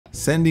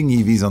Sending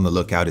EVs on the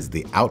lookout is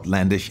the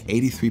outlandish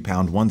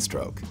 83-pound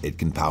one-stroke. It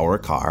can power a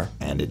car,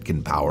 and it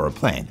can power a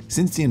plane.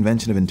 Since the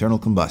invention of internal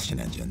combustion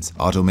engines,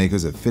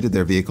 automakers have fitted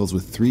their vehicles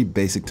with three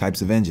basic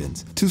types of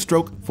engines: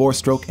 two-stroke,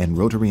 four-stroke, and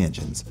rotary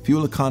engines.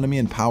 Fuel economy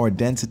and power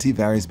density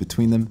varies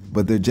between them,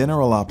 but their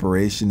general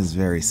operation is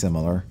very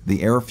similar.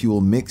 The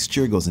air-fuel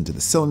mixture goes into the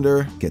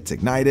cylinder, gets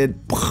ignited,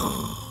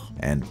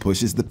 and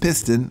pushes the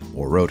piston,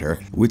 or rotor,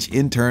 which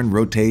in turn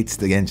rotates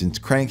the engine's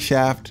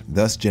crankshaft,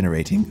 thus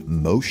generating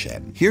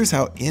motion. Here's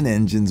how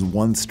INNengine's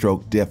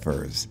one-stroke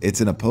differs.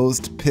 It's an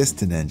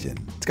opposed-piston engine.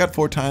 It's got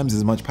 4 times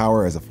as much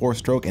power as a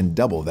 4-stroke and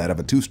double that of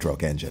a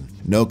 2-stroke engine.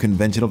 No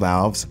conventional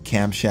valves,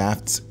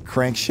 camshafts,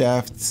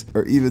 crankshafts,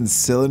 or even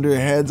cylinder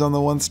heads on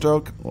the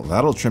one-stroke. Well,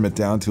 that'll trim it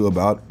down to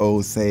about,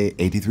 say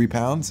 83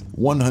 pounds?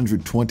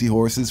 120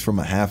 horses from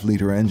a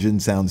half-liter engine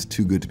sounds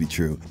too good to be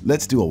true.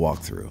 Let's do a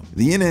walkthrough.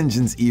 The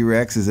INNengine's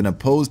E-Rex is an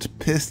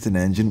opposed-piston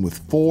engine with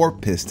 4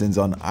 pistons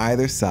on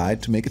either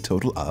side to make a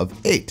total of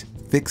 8.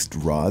 Fixed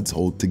rods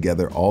hold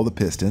together all the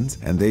pistons,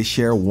 and they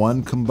share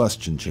one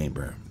combustion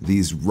chamber.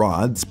 These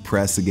rods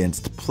press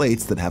against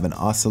plates that have an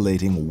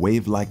oscillating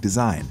wave-like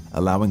design,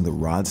 allowing the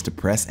rods to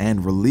press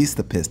and release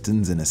the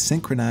pistons in a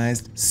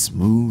synchronized,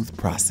 smooth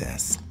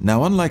process.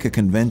 Now, unlike a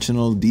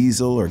conventional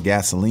diesel or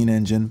gasoline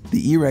engine,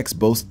 the E-Rex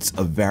boasts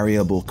a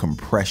variable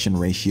compression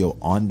ratio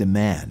on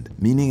demand,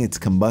 meaning its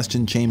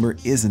combustion chamber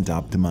isn't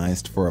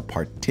optimized for a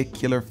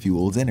particular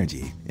fuel's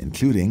energy,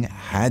 including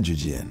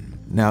hydrogen.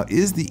 Now,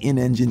 is the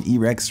INNengine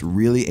E-Rex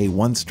really a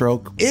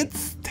one-stroke?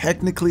 It's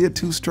technically a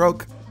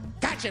 2-stroke.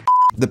 Gotcha!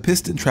 The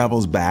piston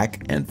travels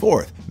back and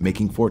forth,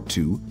 making for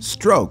 2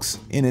 strokes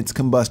in its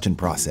combustion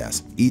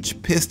process.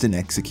 Each piston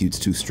executes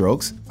 2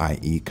 strokes,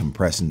 i.e.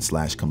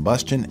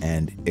 compression/combustion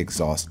and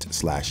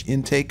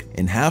exhaust/intake,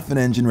 in half an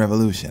engine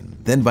revolution.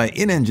 Then by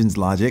INNengine's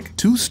logic,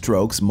 2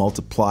 strokes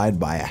multiplied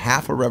by a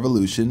half a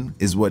revolution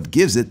is what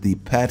gives it the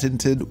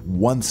patented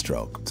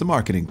one-stroke. It's a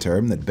marketing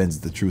term that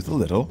bends the truth a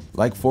little,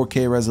 like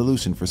 4K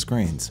resolution for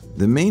screens.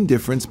 The main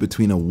difference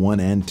between a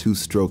 1- and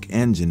 2-stroke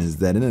engine is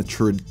that in a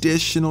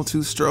traditional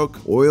 2-stroke,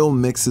 oil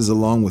mixes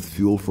along with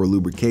fuel for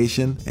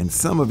lubrication, and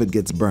some of it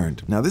gets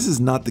burned. Now, this is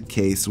not the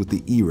case with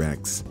the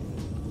E-Rex.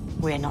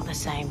 We're not the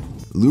same.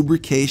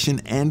 Lubrication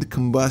and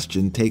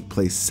combustion take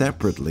place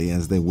separately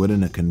as they would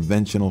in a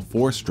conventional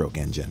 4-stroke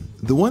engine.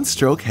 The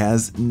one-stroke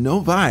has no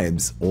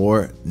vibes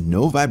or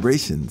no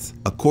vibrations.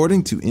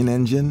 According to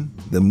INNengine,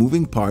 the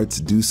moving parts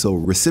do so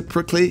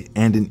reciprocally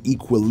and in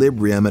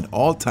equilibrium at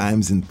all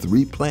times in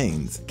 3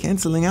 planes,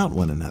 canceling out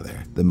one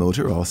another. The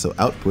motor also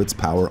outputs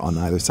power on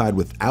either side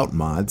without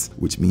mods,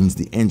 which means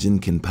the engine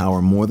can power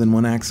more than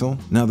one axle.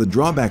 Now, the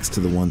drawbacks to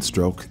the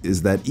one-stroke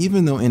is that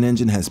even though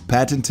INNengine has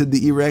patented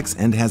the E-Rex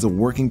and has a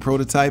working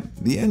prototype,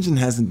 the engine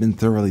hasn't been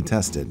thoroughly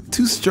tested.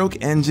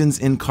 2-stroke engines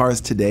in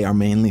cars today are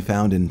mainly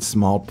found in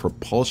small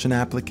propulsion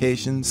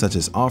applications such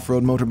as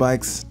off-road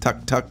motorbikes,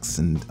 tuk-tuks,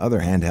 and other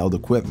handheld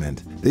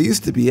equipment. They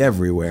used to be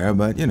everywhere,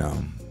 but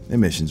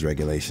emissions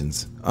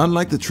regulations.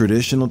 Unlike the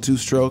traditional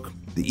 2-stroke,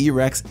 the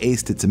E-Rex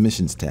aced its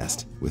emissions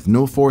test. With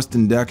no forced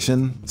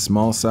induction,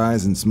 small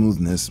size and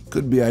smoothness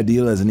could be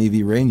ideal as an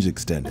EV range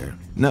extender.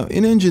 Now,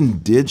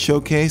 INNengine did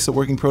showcase a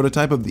working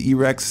prototype of the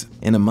E-Rex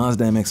in a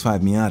Mazda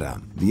MX-5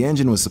 Miata. The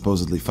engine was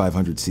supposedly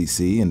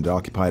 500cc and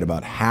occupied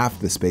about half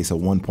the space a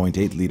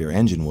 1.8-liter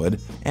engine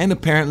would, and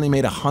apparently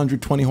made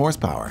 120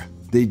 horsepower.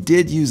 They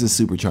did use a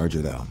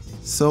supercharger though.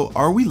 So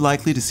are we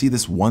likely to see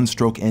this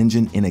one-stroke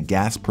engine in a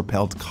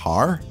gas-propelled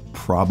car?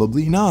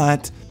 Probably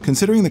not.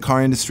 Considering the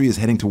car industry is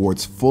heading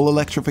towards full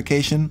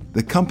electrification,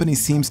 the company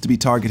seems to be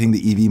targeting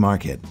the EV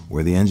market,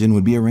 where the engine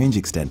would be a range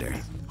extender.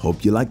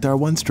 Hope you liked our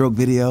one-stroke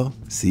video.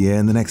 See you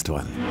in the next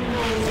one.